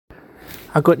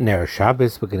Good Erev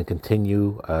Shabbos. We're going to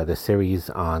continue the series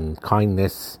on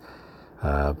kindness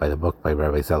by the book by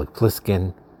Rabbi Zelig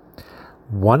Pliskin.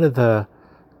 One of the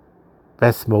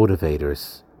best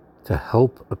motivators to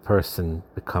help a person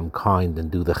become kind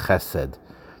and do the chesed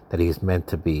that he is meant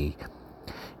to be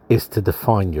is to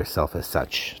define yourself as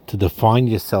such, to define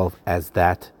yourself as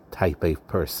that type of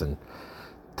person,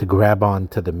 to grab on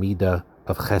to the midah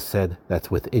of chesed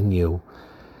that's within you.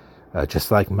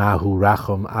 Just like Mahu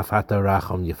Rachum, Afata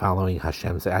Rachum, you're following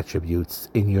Hashem's attributes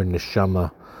in your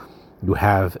neshama. You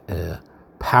have a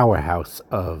powerhouse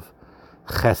of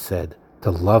chesed,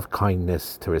 to love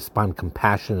kindness, to respond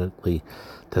compassionately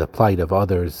to the plight of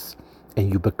others, and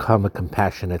you become a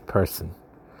compassionate person.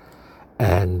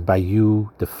 And by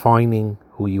you defining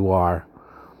who you are,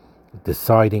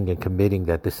 deciding and committing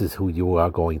that this is who you are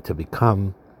going to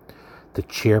become, to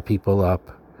cheer people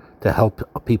up, to help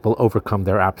people overcome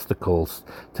their obstacles,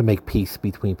 to make peace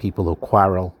between people who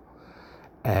quarrel,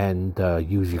 and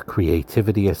use your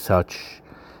creativity as such,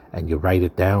 and you write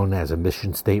it down as a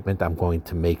mission statement. I'm going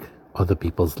to make other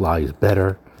people's lives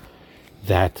better.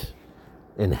 That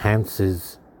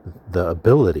enhances the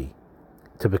ability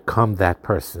to become that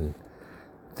person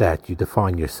that you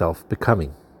define yourself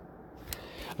becoming.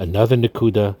 Another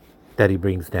nakuda that he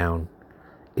brings down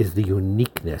is the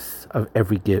uniqueness of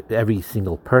every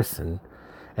single person,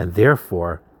 and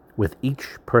therefore with each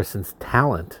person's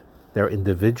talent, their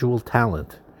individual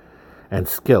talent and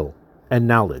skill and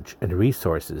knowledge and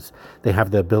resources, they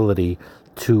have the ability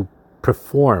to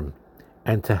perform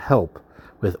and to help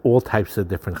with all types of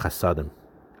different chasadim.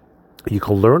 You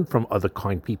can learn from other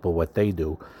kind people what they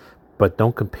do, but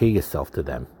don't compare yourself to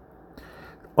them.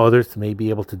 Others may be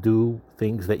able to do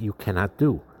things that you cannot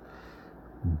do,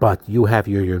 but you have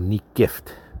your unique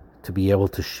gift to be able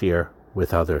to share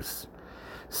with others.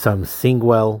 Some sing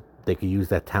well, they can use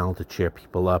that talent to cheer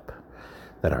people up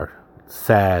that are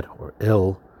sad or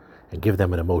ill and give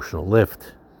them an emotional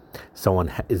lift.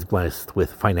 Someone is blessed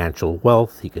with financial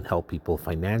wealth, he can help people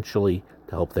financially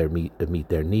to help meet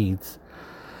their needs.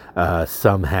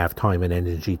 Some have time and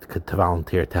energy to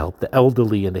volunteer to help the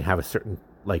elderly, and they have a certain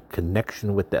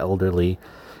connection with the elderly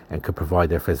and could provide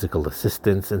their physical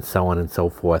assistance, and so on and so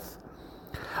forth.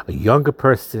 A younger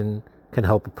person can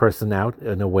help a person out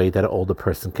in a way that an older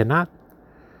person cannot.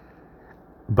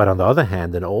 But on the other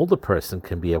hand, an older person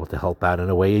can be able to help out in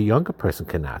a way a younger person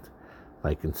cannot,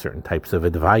 like in certain types of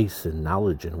advice and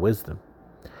knowledge and wisdom.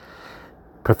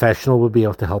 Professional will be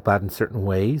able to help out in certain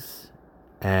ways,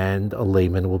 and a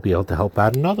layman will be able to help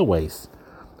out in other ways.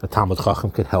 A Talmid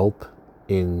Chacham could help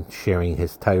in sharing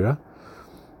his Torah,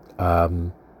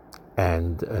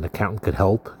 and an accountant could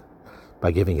help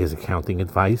by giving his accounting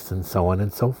advice, and so on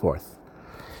and so forth.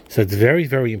 So it's very,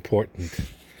 very important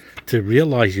to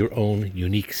realize your own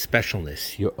unique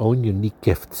specialness, your own unique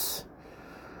gifts.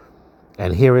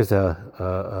 And here is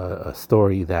a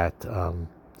story that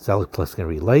Zelig Pliskin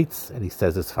relates, and he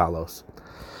says as follows.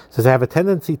 He says, I have a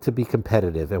tendency to be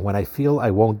competitive, and when I feel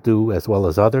I won't do as well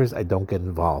as others, I don't get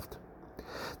involved.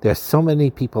 There are so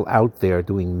many people out there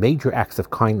doing major acts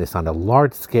of kindness on a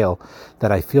large scale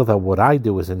that I feel that what I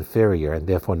do is inferior and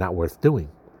therefore not worth doing.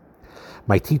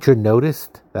 My teacher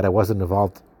noticed that I wasn't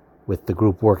involved with the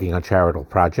group working on charitable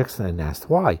projects and asked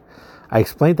why. I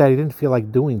explained that I didn't feel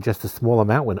like doing just a small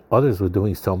amount when others were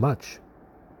doing so much.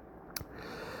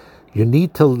 You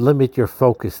need to limit your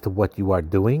focus to what you are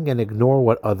doing and ignore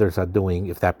what others are doing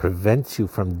if that prevents you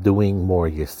from doing more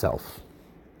yourself.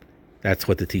 That's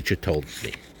what the teacher told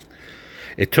me.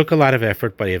 It took a lot of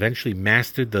effort, but I eventually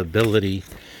mastered the ability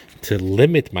to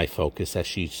limit my focus, as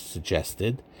she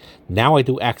suggested. Now I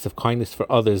do acts of kindness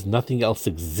for others. Nothing else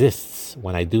exists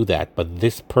when I do that but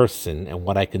this person and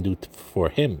what I can do for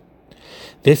him.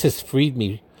 This has freed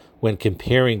me when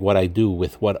comparing what I do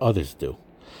with what others do.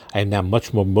 I am now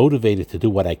much more motivated to do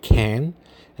what I can,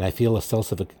 and I feel a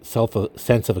sense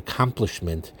of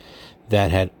accomplishment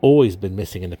that had always been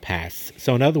missing in the past.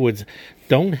 So in other words,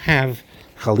 don't have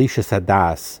chalisha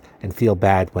sadas and feel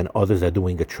bad when others are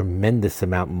doing a tremendous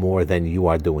amount more than you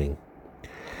are doing.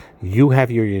 You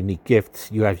have your unique gifts,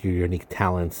 you have your unique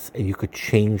talents, and you could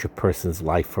change a person's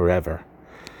life forever.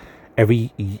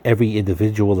 Every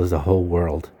individual is a whole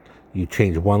world. You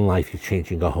change one life, you're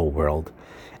changing a whole world.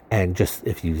 And just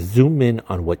if you zoom in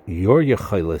on what your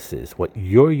yechilas is, what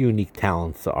your unique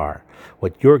talents are,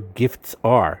 what your gifts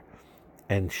are,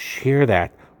 and share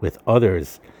that with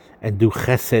others, and do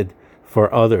chesed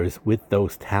for others with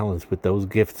those talents, with those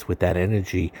gifts, with that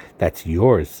energy that's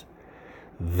yours,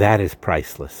 that is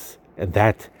priceless. And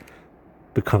that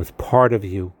becomes part of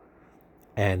you,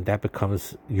 and that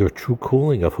becomes your true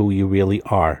calling of who you really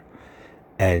are.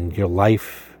 And your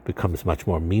life becomes much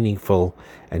more meaningful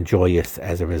and joyous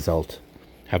as a result.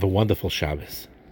 Have a wonderful Shabbos.